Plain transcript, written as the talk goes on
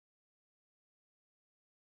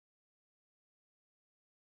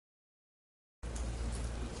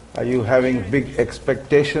Are you having big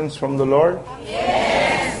expectations from the Lord?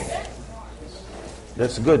 Yes.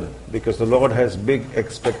 That's good, because the Lord has big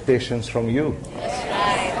expectations from you. That's right.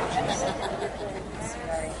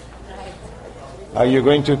 Are you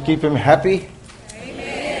going to keep Him happy?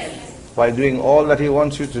 Amen. By doing all that He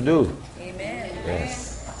wants you to do? Amen. Yes.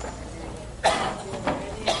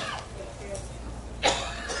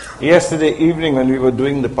 Yesterday evening when we were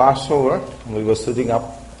doing the Passover, we were sitting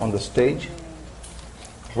up on the stage,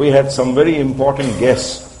 we had some very important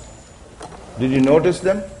guests. Did you notice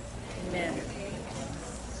them? Amen.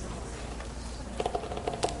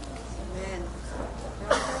 Amen.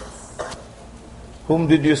 Whom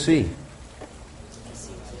did you see?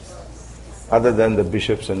 Other than the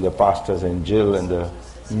bishops and the pastors and Jill and the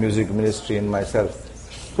music ministry and myself.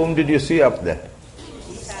 Whom did you see up there?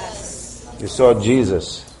 Jesus. You saw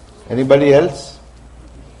Jesus. Anybody else?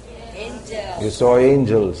 Angel. You saw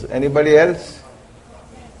angels. Anybody else?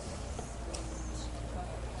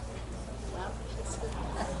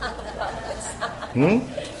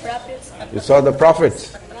 Prophets. You saw the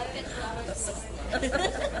prophets.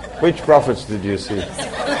 Which prophets did you see?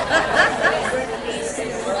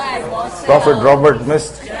 Prophet Robert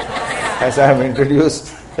Misst, as I have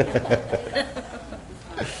introduced.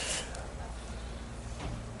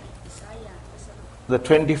 The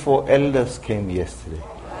 24 elders came yesterday.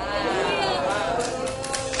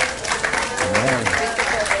 Amen.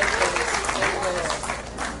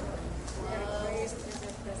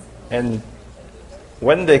 And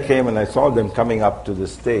when they came and I saw them coming up to the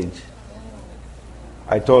stage,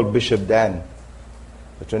 I told Bishop Dan,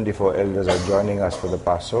 the 24 elders are joining us for the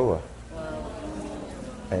Passover.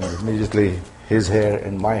 And immediately his hair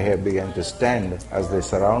and my hair began to stand as they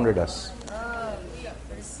surrounded us.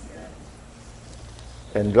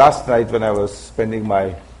 And last night when I was spending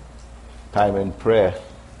my time in prayer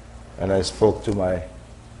and I spoke to my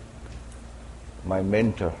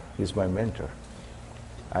mentor, he's my mentor.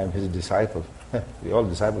 I'm his disciple. We're all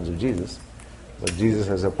disciples of Jesus. But Jesus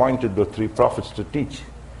has appointed the 3 prophets to teach.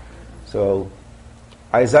 So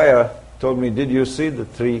Isaiah told me, did you see the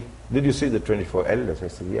 24 elders? I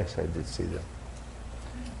said, yes, I did see them.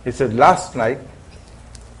 He said, last night,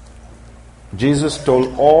 Jesus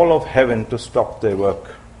told all of heaven to stop their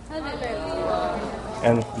work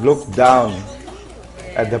and look down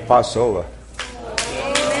at the Passover.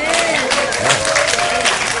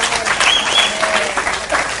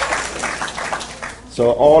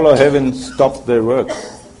 So all of heaven stopped their work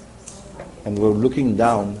and were looking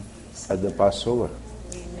down at the Passover.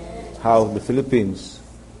 How the Philippines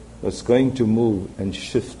was going to move and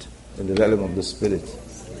shift in the realm of the Spirit.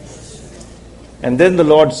 And then the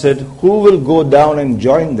Lord said, who will go down and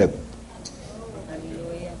join them?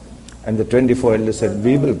 And the 24 elders said,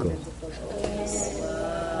 we will go.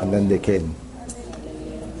 And then they came.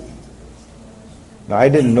 Now I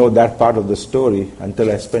didn't know that part of the story until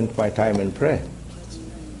I spent my time in prayer.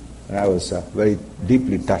 And I was very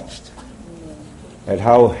deeply touched at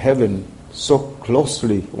how heaven so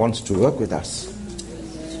closely wants to work with us.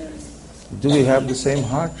 Do we have the same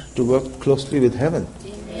heart to work closely with heaven?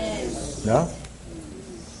 No?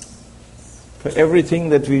 For everything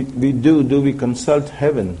that we do we consult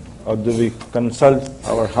heaven or do we consult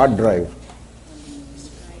our hard drive?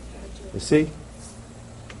 You see?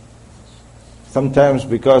 Sometimes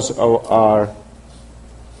because of our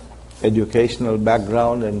educational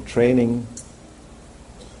background and training,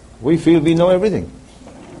 we feel we know everything.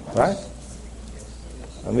 Right?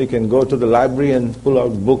 And we can go to the library and pull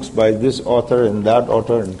out books by this author and that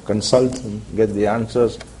author and consult and get the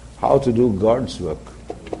answers how to do God's work.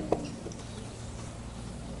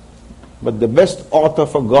 But the best author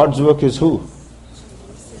for God's work is who?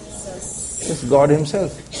 It's God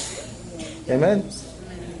Himself. Amen?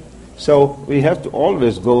 So we have to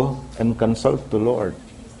always go and consult the Lord.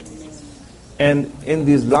 And in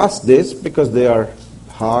these last days, because they are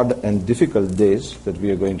hard and difficult days that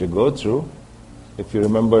we are going to go through, if you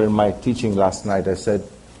remember in my teaching last night, I said,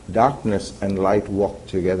 darkness and light walk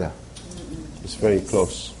together. It's very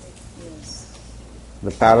close.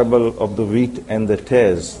 The parable of the wheat and the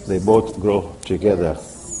tares, they both grow together.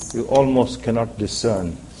 You almost cannot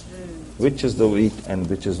discern which is the wheat and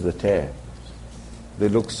which is the tare. They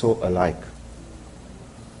look so alike.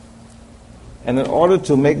 And in order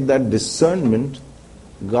to make that discernment,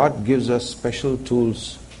 God gives us special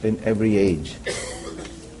tools in every age.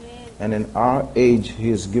 And in our age, He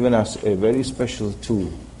has given us a very special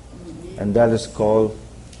tool. And that is called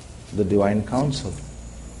the divine counsel.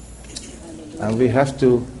 And we have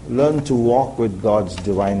to learn to walk with God's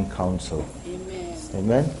divine counsel.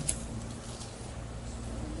 Amen?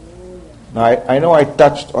 Now, I know I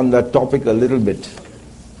touched on that topic a little bit.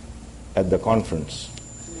 at the conference,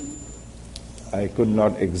 I could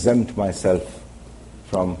not exempt myself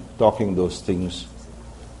from talking those things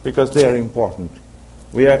because they are important.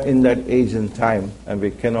 We are in that age and time, and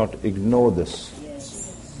we cannot ignore this.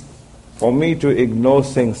 For me to ignore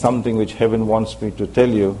saying something which heaven wants me to tell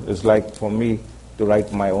you is like for me to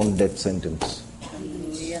write my own death sentence.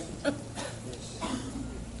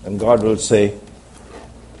 And God will say,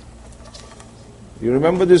 you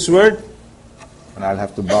remember this word? And I'll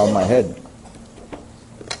have to bow my head.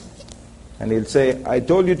 And He'll say, I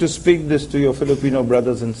told you to speak this to your Filipino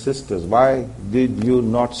brothers and sisters. Why did you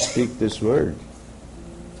not speak this word?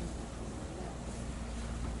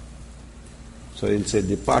 So He'll say,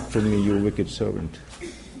 depart from me, you wicked servant.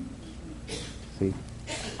 See,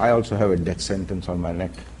 I also have a death sentence on my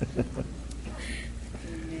neck.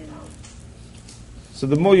 So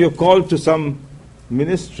the more you're called to some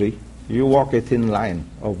ministry, you walk a thin line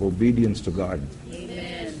of obedience to God.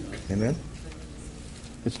 Amen. Amen?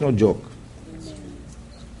 It's no joke.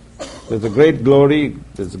 There's a great glory,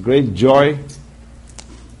 there's a great joy,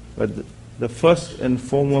 but the first and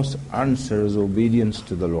foremost answer is obedience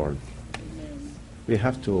to the Lord. We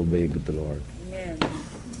have to obey the Lord. Amen.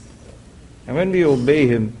 And when we obey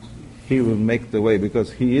Him, He will make the way,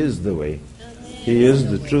 because He is the way. He is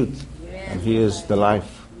the truth. And He is the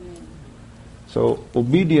life. So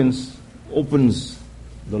obedience opens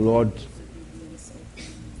the Lord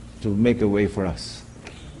to make a way for us.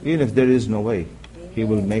 Even if there is no way, He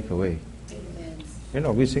will make a way. You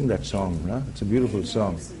know, we sing that song, huh? It's a beautiful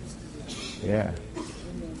song. Yeah.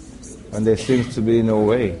 When there seems to be no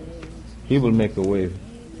way, He will make a way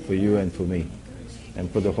for you and for me and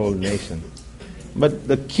for the whole nation. But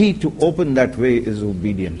the key to open that way is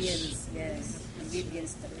obedience. Yes.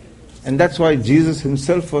 Obedience. And that's why Jesus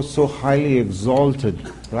Himself was so highly exalted,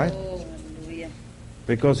 right? Oh, hallelujah.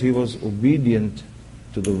 Because He was obedient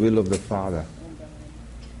to the will of the Father.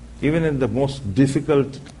 Even in the most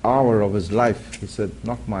difficult hour of His life, He said,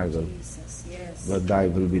 not my will, Jesus, yes. but Thy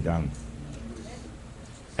will be done.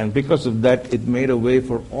 And because of that, it made a way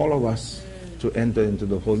for all of us to enter into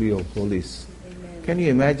the Holy of Holies. Amen. Can you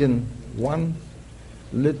imagine one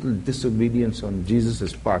little disobedience on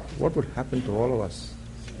Jesus' part? What would happen to all of us?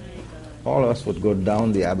 All of us would go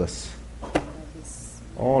down the abyss.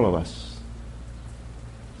 All of us.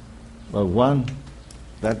 But one,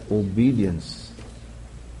 that obedience,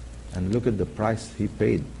 and look at the price He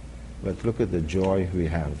paid, but look at the joy we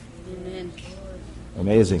have. Amen.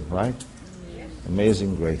 Amazing, right?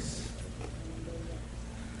 Amazing grace.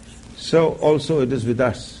 So also it is with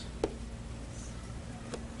us.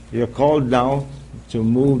 You're called now to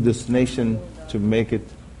move this nation to make it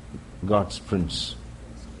God's prince.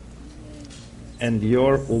 And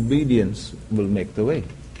your obedience will make the way.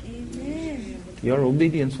 Amen. Your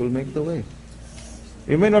obedience will make the way.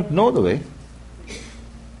 You may not know the way,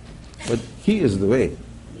 but He is the way.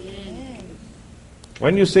 Amen.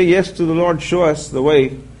 When you say yes to the Lord, show us the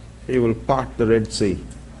way, He will part the Red Sea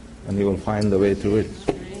and He will find the way through it.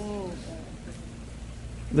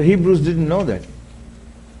 The Hebrews didn't know that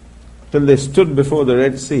till they stood before the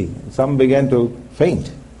Red Sea. Some began to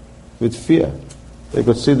faint with fear. They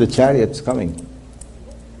could see the chariots coming.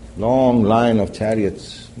 Long line of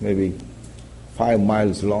chariots, maybe 5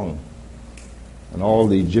 miles long. And all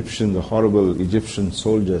the Egyptian, the horrible Egyptian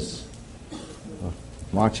soldiers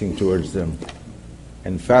marching towards them.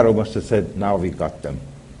 And Pharaoh must have said, now we got them.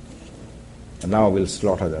 And now we'll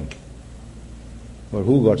slaughter them. But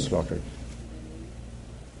who got slaughtered?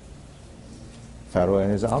 Pharaoh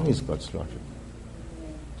and his armies got slaughtered.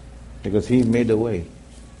 Because he made a way.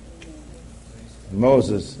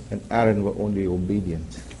 Moses and Aaron were only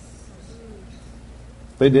obedient.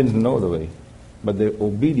 They didn't know the way, but their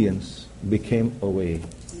obedience became a way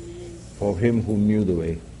for him who knew the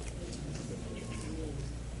way.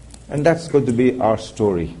 And that's going to be our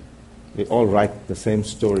story. We all write the same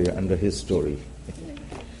story under his story.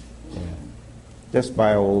 Yeah. Just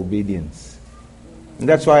by our obedience. And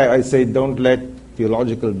that's why I say don't let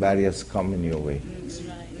theological barriers come in your way.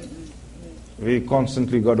 We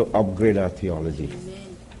constantly got to upgrade our theology.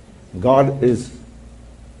 God is,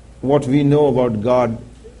 what we know about God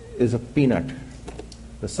is a peanut,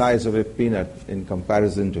 the size of a peanut in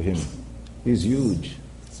comparison to Him. He's huge.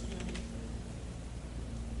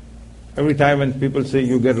 Every time when people say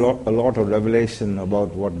you get a lot of revelation about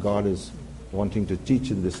what God is wanting to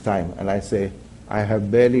teach in this time, and I say, I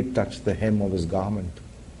have barely touched the hem of His garment.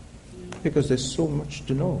 Because there's so much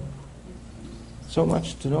to know. So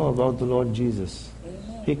much to know about the Lord Jesus.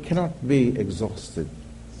 He cannot be exhausted.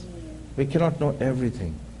 We cannot know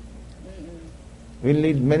everything. We'll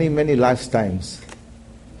need many, many lifetimes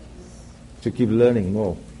to keep learning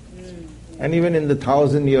more. And even in the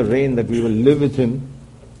 1,000-year reign that we will live with him,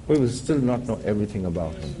 we will still not know everything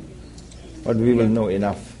about him. But we will know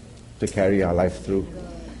enough to carry our life through.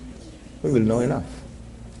 We will know enough.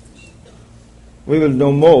 We will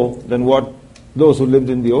know more than what those who lived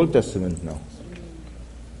in the Old Testament know.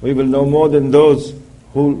 We will know more than those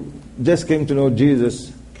who just came to know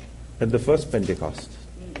Jesus at the first Pentecost.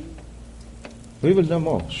 We will know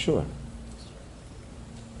more, sure.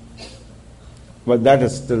 But that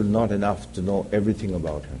is still not enough to know everything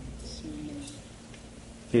about him.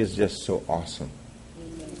 He is just so awesome.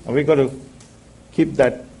 And we've got to keep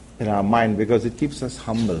that in our mind because it keeps us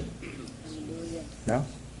humble. Yeah?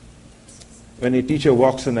 When a teacher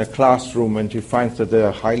walks in a classroom and she finds that there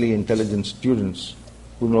are highly intelligent students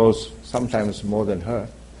who knows sometimes more than her,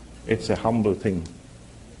 it's a humble thing.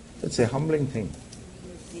 It's a humbling thing.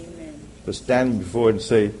 To stand before and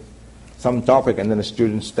say some topic and then a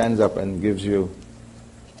student stands up and gives you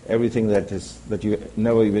everything that you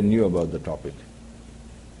never even knew about the topic.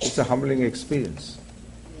 It's a humbling experience.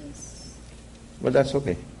 Yes. But that's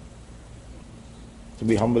okay. To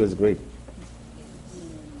be humble is great.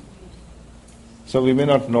 So we may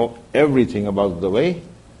not know everything about the way,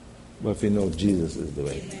 but we know Jesus is the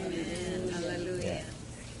way. Hallelujah.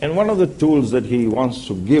 And one of the tools that he wants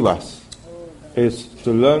to give us is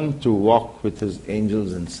to learn to walk with his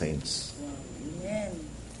angels and saints. Amen.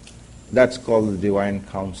 That's called the divine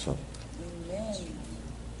counsel. Amen.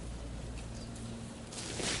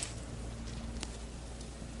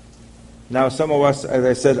 Now some of us, as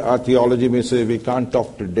I said, our theology may say we can't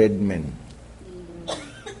talk to dead men.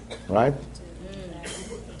 Right?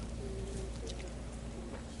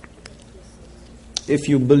 If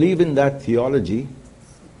you believe in that theology,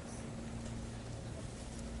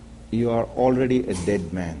 you are already a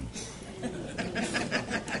dead man.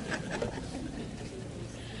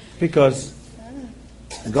 Because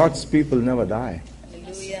God's people never die.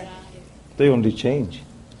 Hallelujah. They only change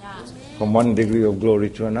from one degree of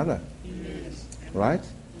glory to another. Right?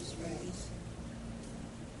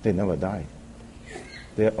 They never die.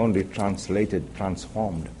 They are only translated,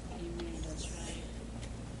 transformed.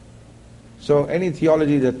 So any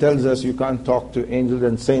theology that tells us you can't talk to angels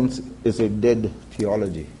and saints is a dead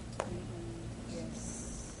theology.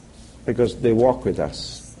 Because they walk with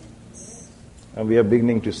us. And we are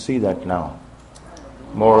beginning to see that now.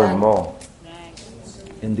 More and more.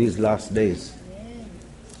 In these last days.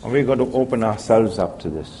 And we've got to open ourselves up to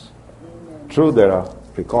this. True, there are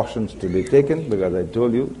precautions to be taken because I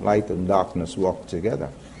told you, light and darkness walk together.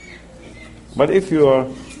 But if you are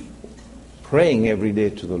praying every day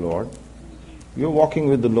to the Lord, you're walking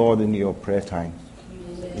with the Lord in your prayer time.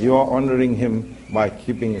 You are honoring him by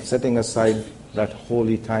setting aside that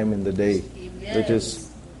holy time in the day, which is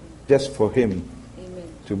just for him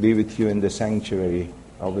to be with you in the sanctuary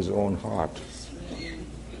of his own heart.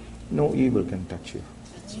 No evil can touch you.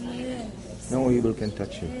 No evil can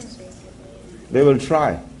touch you. They will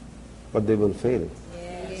try, but they will fail.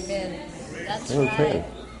 Amen. That's They will right. fail.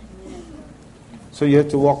 So you have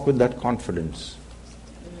to walk with that confidence.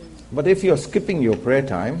 But if you're skipping your prayer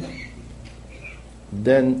time,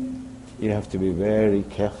 then you have to be very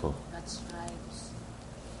careful. That's right.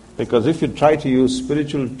 Because if you try to use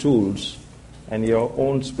spiritual tools and your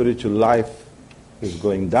own spiritual life is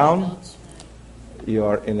going down, you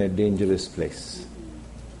are in a dangerous place.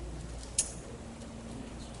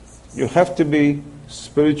 You have to be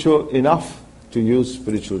spiritual enough to use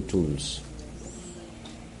spiritual tools.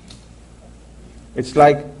 It's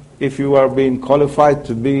like if you are being qualified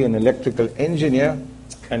to be an electrical engineer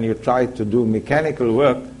and you try to do mechanical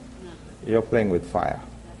work, you're playing with fire.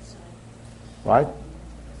 Right?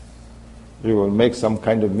 You will make some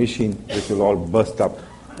kind of machine which will all burst up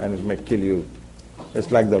and it may kill you. It's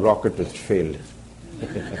like the rocket which failed.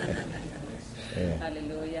 Yeah.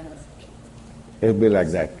 Hallelujah. It'll be like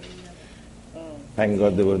that. Thank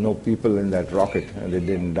God there were no people in that rocket and they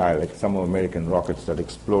didn't die, like some American rockets that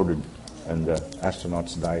exploded and the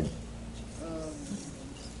astronauts died.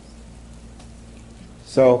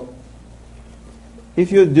 So,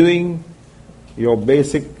 if you're doing your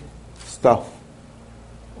basic stuff,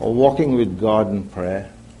 or walking with God in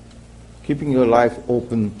prayer, keeping your life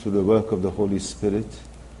open to the work of the Holy Spirit,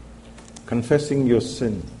 confessing your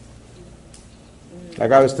sin.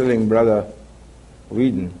 Like I was telling Brother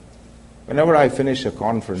Whedon, whenever I finish a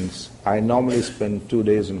conference, I normally spend 2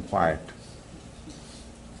 days in quiet.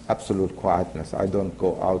 Absolute quietness. I don't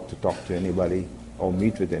go out to talk to anybody or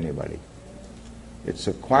meet with anybody. It's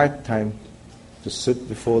a quiet time to sit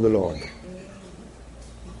before the Lord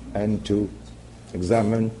and to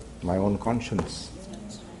examine my own conscience.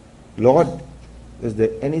 Lord, is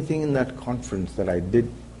there anything in that conference that I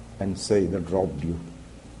did and say that robbed you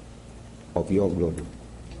of your glory.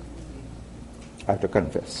 I have to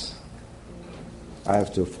confess. I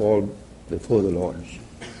have to fall before the Lord.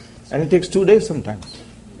 And it takes 2 days sometimes,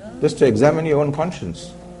 just to examine your own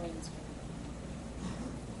conscience.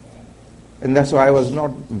 And that's why I was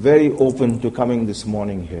not very open to coming this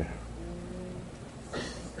morning here.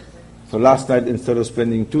 So last night, instead of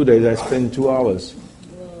spending 2 days, I spent 2 hours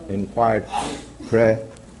in quiet prayer,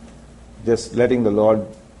 just letting the Lord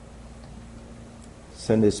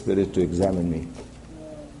send His Spirit to examine me.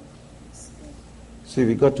 See,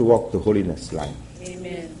 we got to walk the holiness line.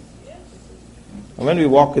 Amen. And when we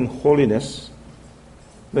walk in holiness,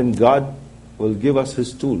 then God will give us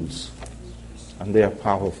His tools. And they are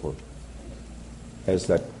powerful. As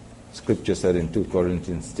that scripture said in 2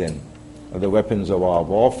 Corinthians 10, the weapons of our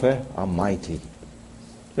warfare are mighty.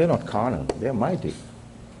 They're not carnal, they're mighty.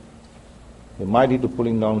 They're mighty to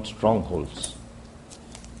pulling down strongholds.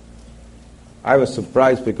 I was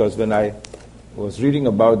surprised because when I was reading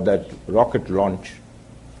about that rocket launch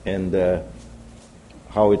and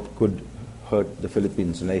how it could hurt the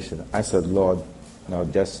Philippines nation, I said, Lord, now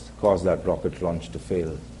just cause that rocket launch to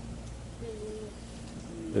fail.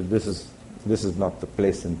 This is not the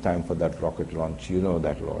place and time for that rocket launch. You know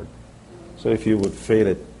that, Lord. So if you would fail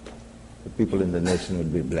it, the people in the nation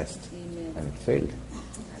would be blessed. Amen. And it failed.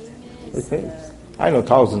 It failed. I know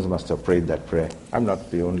thousands must have prayed that prayer. I'm not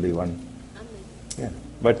the only one. Yeah.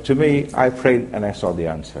 But to me, I prayed and I saw the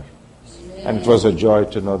answer. And it was a joy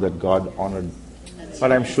to know that God honored.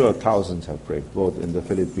 But I'm sure thousands have prayed, both in the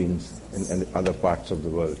Philippines and other parts of the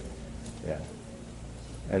world. Yeah.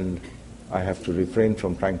 And I have to refrain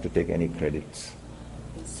from trying to take any credits.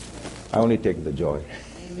 I only take the joy.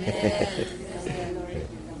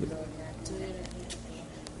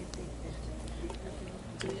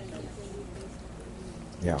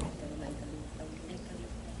 Yeah.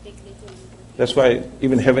 That's why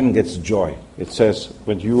even heaven gets joy. It says,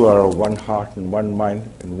 when you are of one heart and one mind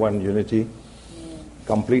and one unity,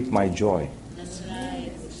 complete my joy. That's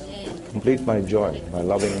right. Complete my joy by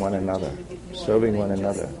loving one another, serving one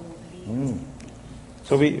another.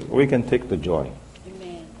 So we can take the joy.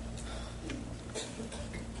 Amen.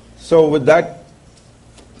 So with that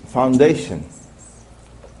foundation,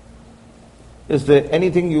 is there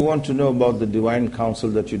anything you want to know about the divine counsel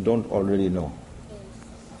that you don't already know?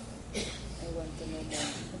 I want to know more.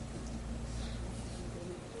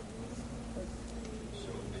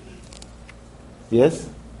 Yes?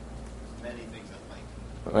 Many things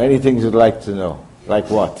I'd like. Many things you'd like to know. Like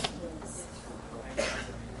what?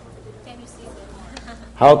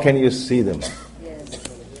 How can you see them? Yes.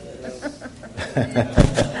 How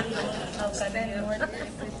can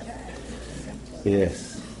you?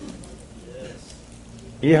 Yes.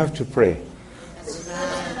 You have to pray.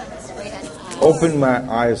 Open my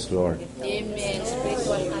eyes, Lord. Amen.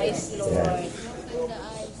 Spiritual eyes, Lord. Yeah.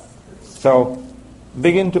 So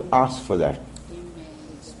begin to ask for that.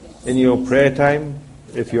 In your prayer time,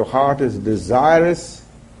 if your heart is desirous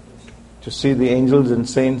to see the angels and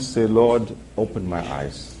saints, say, Lord, open my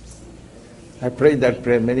eyes. I prayed that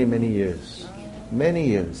prayer many, many years. Many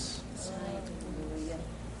years.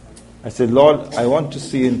 I said, Lord, I want to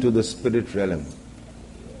see into the spirit realm.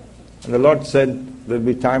 And the Lord said, there'll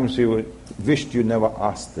be times you wished you never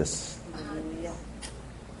asked this.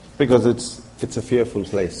 Because it's a fearful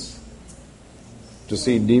place. To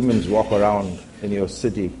see demons walk around in your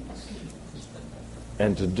city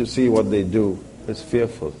and to see what they do is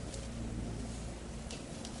fearful.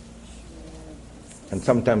 And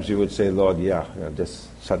sometimes you would say, Lord, just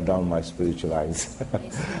shut down my spiritual eyes.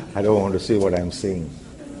 I don't want to see what I'm seeing.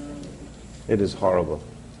 It is horrible.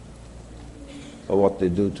 Or what they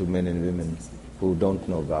do to men and women who don't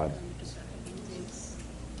know God.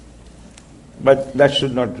 But that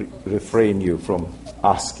should not refrain you from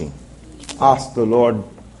asking. Ask the Lord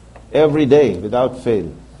every day without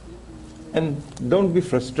fail. And don't be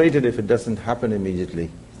frustrated if it doesn't happen immediately.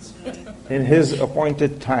 In His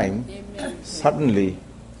appointed time, suddenly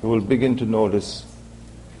you will begin to notice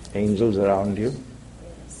angels around you.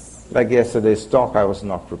 Like yesterday's talk, I was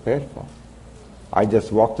not prepared for. I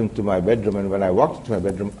just walked into my bedroom, and when I walked into my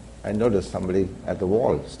bedroom, I noticed somebody at the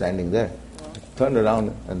wall standing there. I turned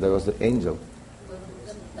around, and there was the angel.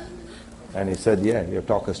 And he said, your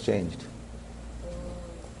talk has changed.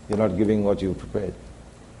 You're not giving what you prepared.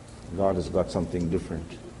 God has got something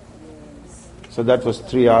different. So that was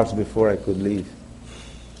 3 hours before I could leave.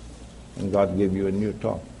 And God gave you a new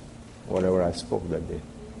talk, whatever I spoke that day,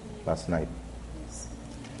 last night.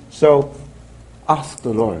 So, ask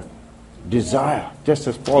the Lord. Desire. Just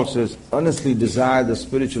as Paul says, earnestly desire the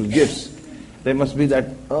spiritual gifts. There must be that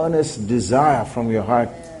earnest desire from your heart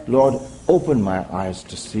Lord, open my eyes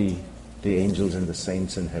to see the angels and the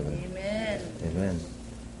saints in heaven. Amen. Amen.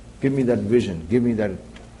 Give me that vision. Give me that,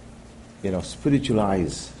 spiritual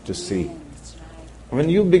eyes to see. That's right. When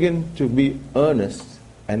you begin to be earnest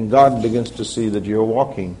and God begins to see that you're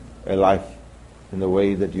walking a life in the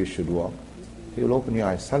way that you should walk, He will open your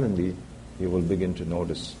eyes. Suddenly, you will begin to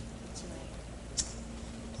notice. That's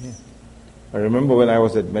right. Yeah. I remember when I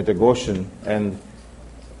was at Metagoshen, and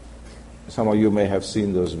some of you may have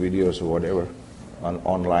seen those videos or whatever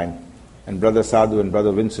online, and Brother Sadhu and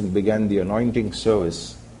Brother Vincent began the anointing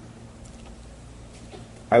service.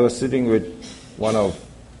 I was sitting with one of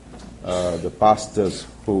the pastors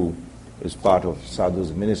who is part of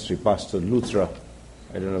Sadhu's ministry, Pastor Luthra.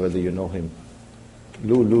 I don't know whether you know him.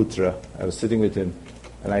 Lou Luthra. I was sitting with him,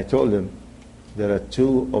 and I told him, there are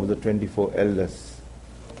 2 of the 24 elders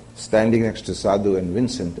standing next to Sadhu and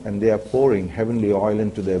Vincent, and they are pouring heavenly oil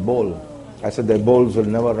into their bowl. I said, their bowls will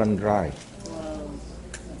never run dry.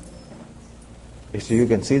 He said, you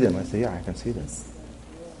can see them. I said, yeah, I can see them.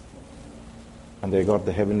 And they got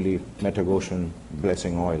the heavenly Metagoshen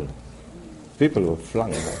blessing oil. People were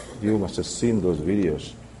flung. You must have seen those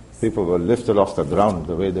videos. People were lifted off the ground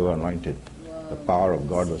the way they were anointed. The power of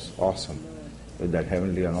God was awesome with that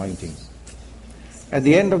heavenly anointing. At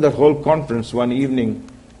the end of that whole conference, one evening,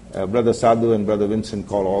 Brother Sadhu and Brother Vincent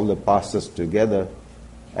called all the pastors together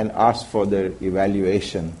and asked for their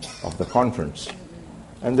evaluation of the conference.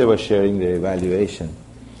 And they were sharing their evaluation.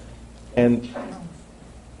 And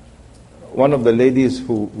one of the ladies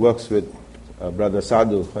who works with Brother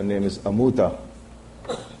Sadhu, her name is Amuta,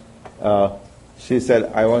 she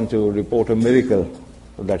said, I want to report a miracle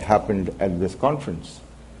that happened at this conference.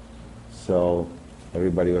 So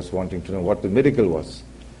everybody was wanting to know what the miracle was.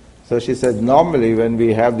 So she said, normally when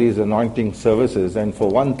we have these anointing services, and for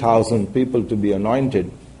 1,000 people to be anointed,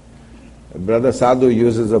 Brother Sadhu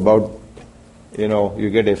uses about, you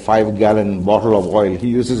get a 5-gallon bottle of oil. He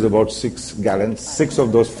uses about 6 gallons, 6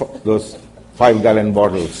 of those 5-gallon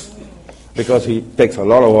bottles, because he takes a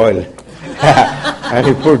lot of oil. And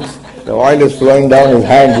the oil is flowing down his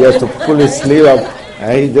hand. He has to pull his sleeve up,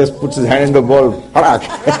 and he just puts his hand in the bowl.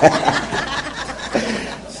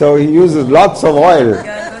 So he uses lots of oil.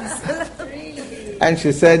 And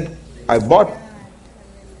she said, I bought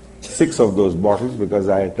 6 of those bottles because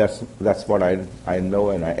that's what I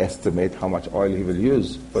know, and I estimate how much oil he will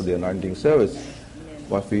use for the anointing service.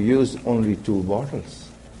 But we used only 2 bottles.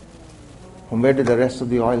 From where did the rest of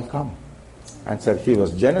the oil come? And said he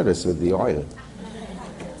was generous with the oil.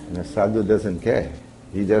 And the Sadhu doesn't care.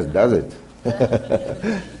 He just does it.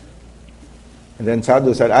 And then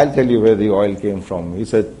Sadhu said, I'll tell you where the oil came from. He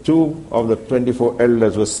said, 2 of the 24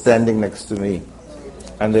 elders were standing next to me,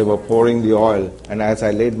 and they were pouring the oil, and as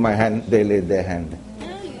I laid my hand, they laid their hand.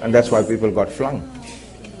 And that's why people got flung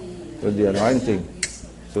with the anointing.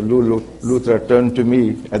 So Luther turned to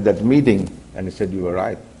me at that meeting, and he said, you were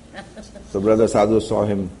right. So Brother Sadhu saw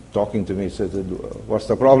him talking to me. He said, what's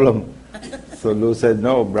the problem? So Lou said,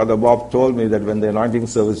 no, Brother Bob told me that when the anointing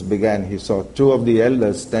service began, he saw 2 of the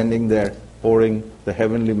elders standing there pouring the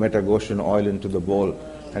heavenly Metagoshen oil into the bowl.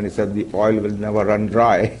 And he said, the oil will never run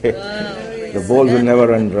dry. The bowl will never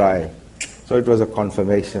run dry. So it was a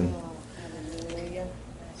confirmation.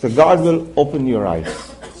 So God will open your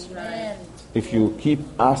eyes. If you keep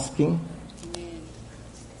asking,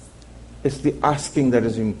 it's the asking that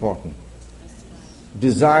is important.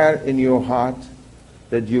 Desire in your heart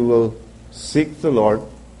that you will seek the Lord.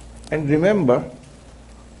 And remember,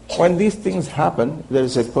 when these things happen, there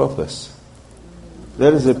is a purpose.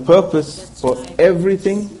 There is a purpose for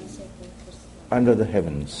everything under the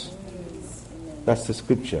heavens. That's the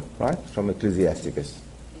scripture, right? From Ecclesiasticus.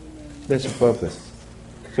 There's a purpose.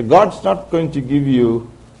 So God's not going to give you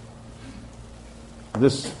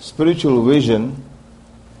this spiritual vision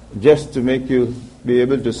just to make you be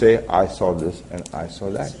able to say, I saw this and I saw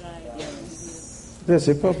that. There's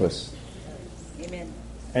a purpose. Amen.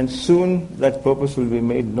 And soon that purpose will be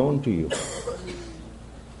made known to you.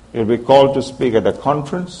 You'll be called to speak at a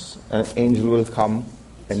conference, and an angel will come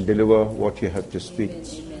and deliver what you have to speak.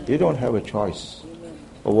 You don't have a choice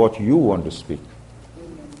of what you want to speak.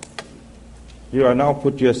 You are now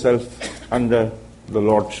put yourself under the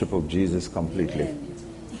lordship of Jesus completely.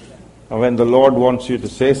 And when the Lord wants you to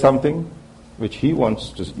say something, which He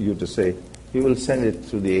wants you to say, He will send it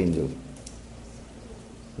through the angel.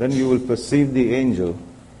 Then you will perceive the angel,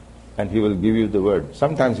 and he will give you the word.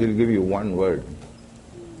 Sometimes he'll give you one word,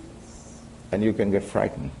 and you can get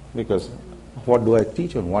frightened, because what do I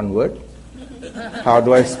teach on one word? How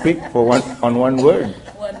do I speak on one word?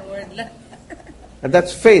 One word left. And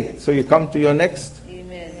that's faith. So you come to your next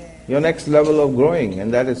your next level of growing,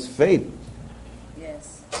 and that is faith.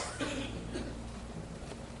 Yes.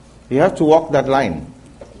 You have to walk that line.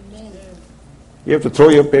 Amen. You have to throw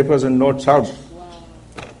your papers and notes out. Wow.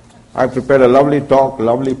 I prepared a lovely talk,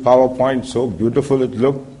 lovely PowerPoint, so beautiful it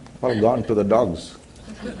looked. All gone to the dogs.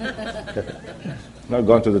 Not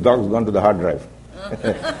gone to the dogs, gone to the hard drive.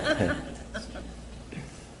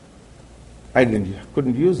 I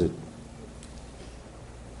couldn't use it.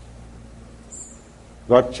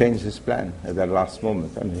 God changed his plan at that last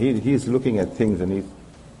moment. And he's looking at things, and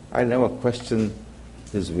I never question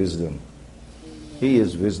his wisdom. He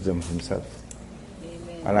is wisdom himself.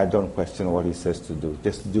 Amen. And I don't question what he says to do.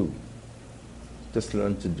 Just do. Just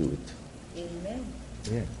learn to do it. Amen.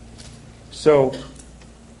 Yeah. So,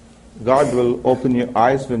 God will open your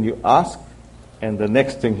eyes when you ask, and the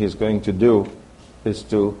next thing he's going to do is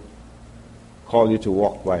to call you to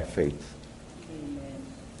walk by faith. Amen.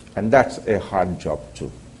 And that's a hard job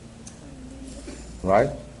too. Right?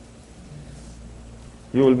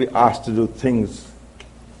 You will be asked to do things,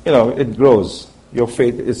 it grows. Your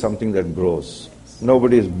faith is something that grows.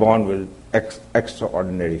 Nobody is born with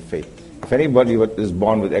extraordinary faith. If anybody is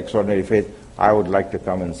born with extraordinary faith, I would like to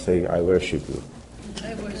come and say, I worship you.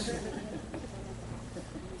 I worship.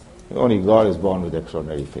 Only God is born with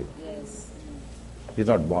extraordinary faith. Yes. He's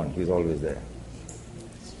not born, he's always there.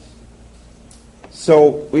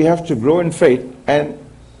 So we have to grow in faith, and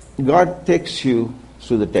God takes you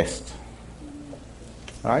through the test.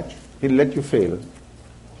 Right? He'll let you fail.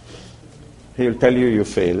 He'll tell you you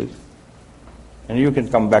failed. And you can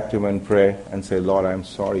come back to him and pray and say, Lord, I'm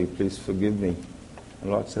sorry, please forgive me. And the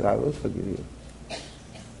Lord said, I will forgive you.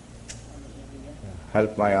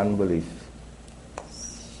 Help my unbelief.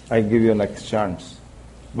 I give you a next chance.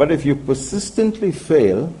 But if you persistently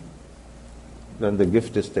fail, then the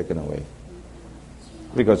gift is taken away.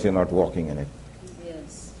 Because you're not walking in it.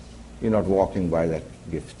 Yes. You're not walking by that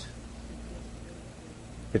gift.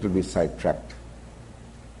 It will be sidetracked.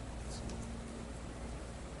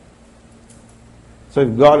 So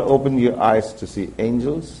if God opened your eyes to see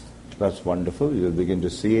angels, that's wonderful. You'll begin to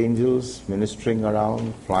see angels ministering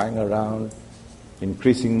around, flying around,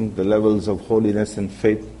 increasing the levels of holiness and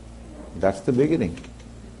faith. That's the beginning.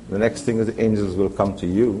 The next thing is the angels will come to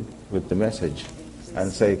you with the message and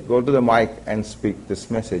say, go to the mic and speak this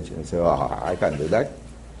message. And say, I can't do that.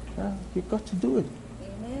 You've got to do it.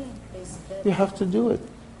 Amen. You have to do it.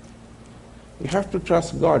 You have to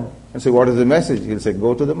trust God and say, what is the message? He'll say,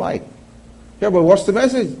 go to the mic. Yeah, but what's the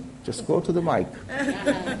message? Just go to the mic.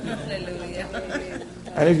 Hallelujah.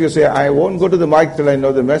 And if you say, I won't go to the mic till I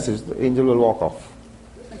know the message, the angel will walk off.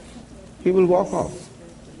 He will walk off.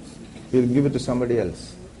 He'll give it to somebody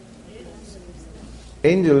else.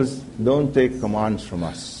 Angels don't take commands from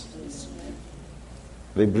us.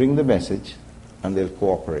 They bring the message and they'll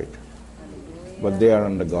cooperate. But they are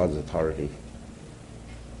under God's authority.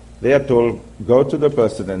 They are told, go to the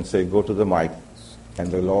person and say, go to the mic. And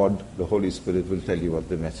the Lord, the Holy Spirit will tell you what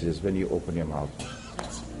the message is when you open your mouth.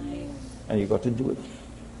 And you got to do it.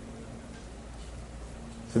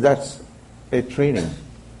 So that's a training.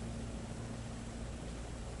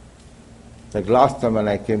 Like last time when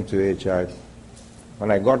I came to HI, when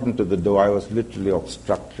I got into the door, I was literally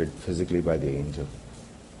obstructed physically by the angel.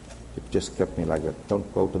 It just kept me like that.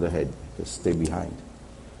 Don't go to the head. Just stay behind.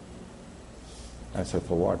 I said,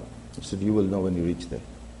 for what? He said, you will know when you reach there.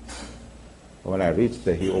 When I reached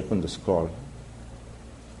there, he opened the scroll.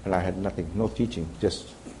 And I had nothing, no teaching, just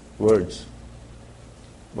words.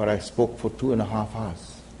 But I spoke for 2.5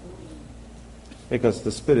 hours. Because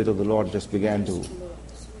the Spirit of the Lord just began to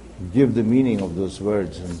give the meaning of those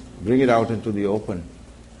words and bring it out into the open.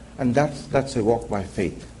 And that's a walk by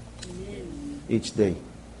faith. Each day.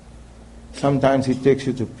 Sometimes he takes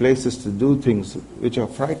you to places to do things which are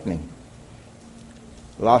frightening.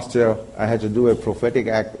 Last year, I had to do a prophetic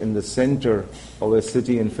act in the center of a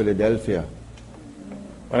city in Philadelphia.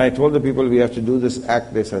 When I told the people we have to do this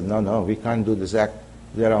act, they said, no, we can't do this act.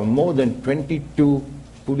 There are more than 22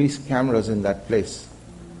 police cameras in that place.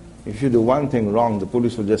 If you do one thing wrong, the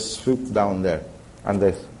police will just swoop down there. And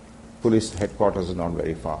the police headquarters is not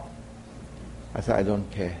very far. I said, I don't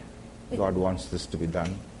care. God wants this to be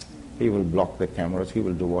done. He will block the cameras. He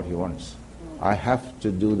will do what he wants. I have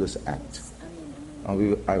to do this act.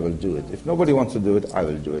 And I will do it. If nobody wants to do it, I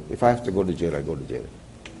will do it. If I have to go to jail, I go to jail.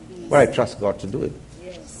 But I trust God to do it.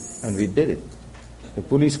 Yes. And we did it. The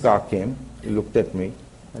police car came, he looked at me,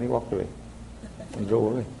 and he walked away. And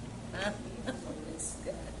drove away.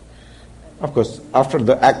 Of course, after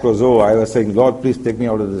the act was over, I was saying, Lord, please take me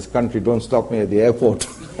out of this country. Don't stop me at the airport.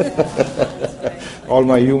 All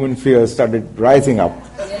my human fears started rising up.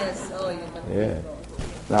 Yes. Oh, you got Yeah.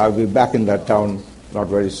 Now I'll be back in that town not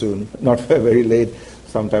very soon, not very late.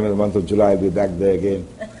 Sometime in the month of July, I'll be back there again.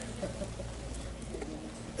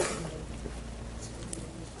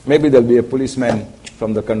 Maybe there'll be a policeman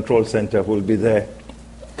from the control center who will be there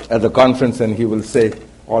at the conference, and he will say,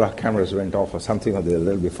 all our cameras went off or something or the other.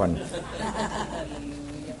 That'll be fun.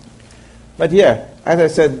 But yeah, as I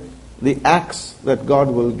said, the acts that God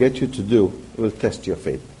will get you to do will test your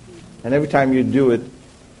faith. And every time you do it,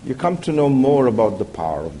 you come to know more about the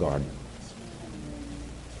power of God,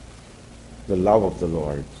 the love of the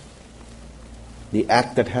Lord, the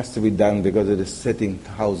act that has to be done because it is setting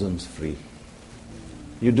thousands free.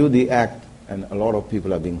 You do the act and a lot of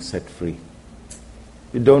people are being set free.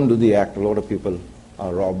 You don't do the act, a lot of people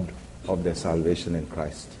are robbed of their salvation in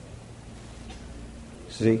Christ.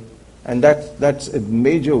 See? And that's a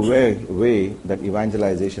major way that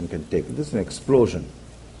evangelization can take. This is an explosion.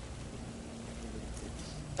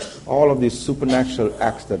 All of these supernatural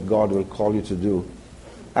acts that God will call you to do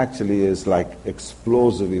actually is like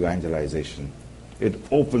explosive evangelization. It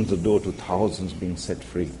opens the door to thousands being set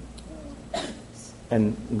free.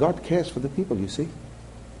 And God cares for the people, you see.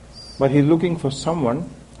 But He's looking for someone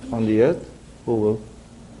on the earth who will,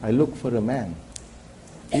 I look for a man.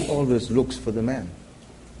 He always looks for the man.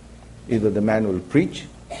 Either the man will preach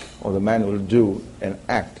or the man will do an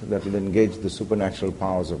act that will engage the supernatural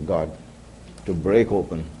powers of God to break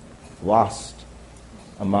open vast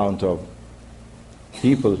amount of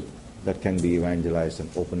people that can be evangelized and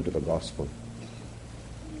open to the gospel.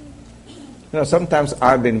 You know, sometimes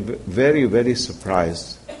I've been very, very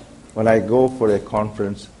surprised when I go for a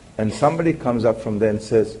conference and somebody comes up from there and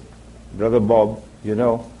says, Brother Bob, you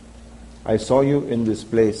know, I saw you in this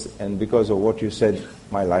place and because of what you said,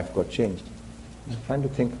 my life got changed. I'm trying to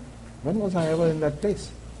think, when was I ever in that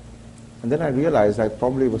place? And then I realized I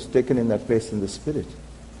probably was taken in that place in the Spirit,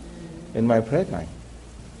 in my prayer time.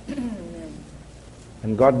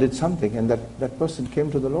 And God did something and that person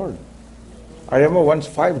came to the Lord. I remember once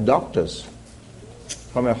 5 doctors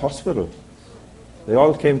from a hospital, they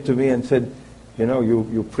all came to me and said, you know,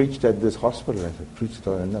 you preached at this hospital. I said, preached?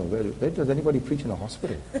 No, where does anybody preach in a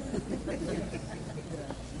hospital?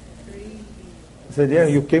 I said, yeah,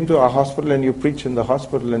 you came to our hospital and you preached in the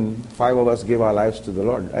hospital and 5 of us gave our lives to the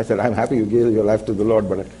Lord. I said, I'm happy you gave your life to the Lord,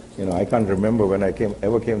 but you know, I can't remember when I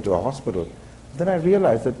ever came to a hospital. Then I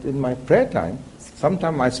realized that in my prayer time,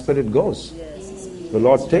 sometimes my spirit goes. The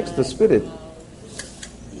Lord takes the spirit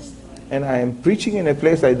and I am preaching in a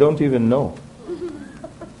place I don't even know.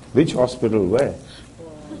 Which hospital, where?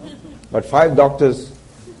 But 5 doctors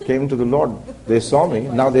came to the Lord. They saw me.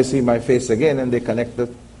 Now they see my face again and they connect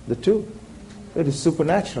the two. It is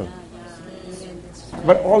supernatural.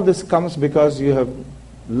 But all this comes because you have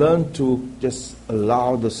learned to just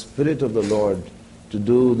allow the Spirit of the Lord to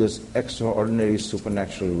do this extraordinary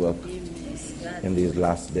supernatural work in these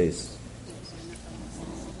last days.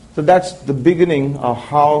 So that's the beginning of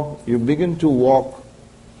how you begin to walk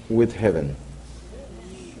with heaven.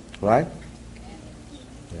 Right?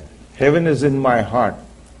 Yeah. Heaven is in my heart.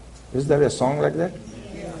 Is there a song like that?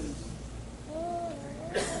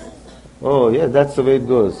 Oh, yeah, that's the way it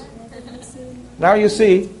goes. Now you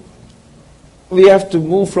see, we have to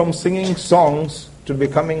move from singing songs to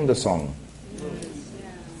becoming the song.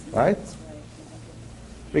 Right?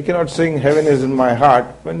 We cannot sing heaven is in my heart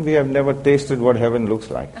when we have never tasted what heaven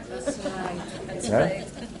looks like. That's right. That's Right?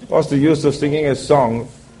 right. What's the use of singing a song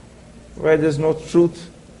where there's no truth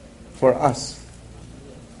for us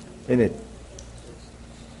in it?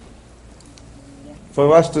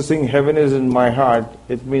 For us to sing heaven is in my heart,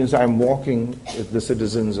 it means I'm walking with the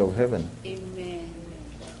citizens of heaven. Amen.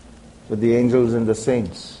 With the angels and the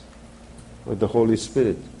saints, with the Holy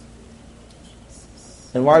Spirit.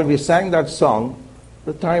 And while we sang that song,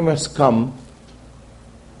 the time has come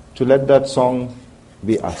to let that song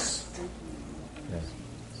be us. Yes.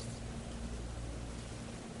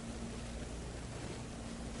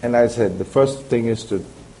 And I said, the first thing is to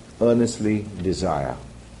earnestly desire.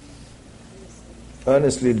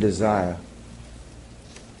 Earnestly desire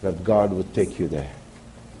that God would take you there.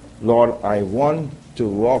 Lord, I want to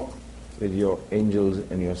walk with your angels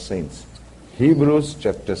and your saints. Hebrews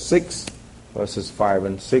chapter 6, verses 5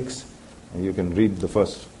 and 6. And you can read the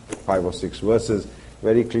first 5 or 6 verses.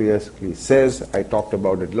 Very clearly says, I talked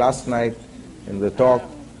about it last night in the talk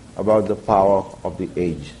about the power of the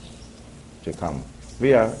age to come.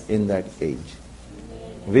 We are in that age.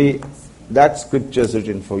 That scripture is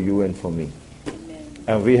written for you and for me.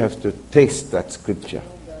 And we have to taste that scripture.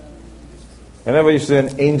 Whenever you see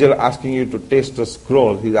an angel asking you to taste a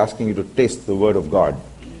scroll, he's asking you to taste the word of God.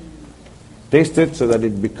 Taste it so that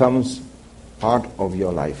it becomes part of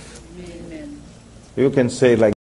your life. Amen. You can say like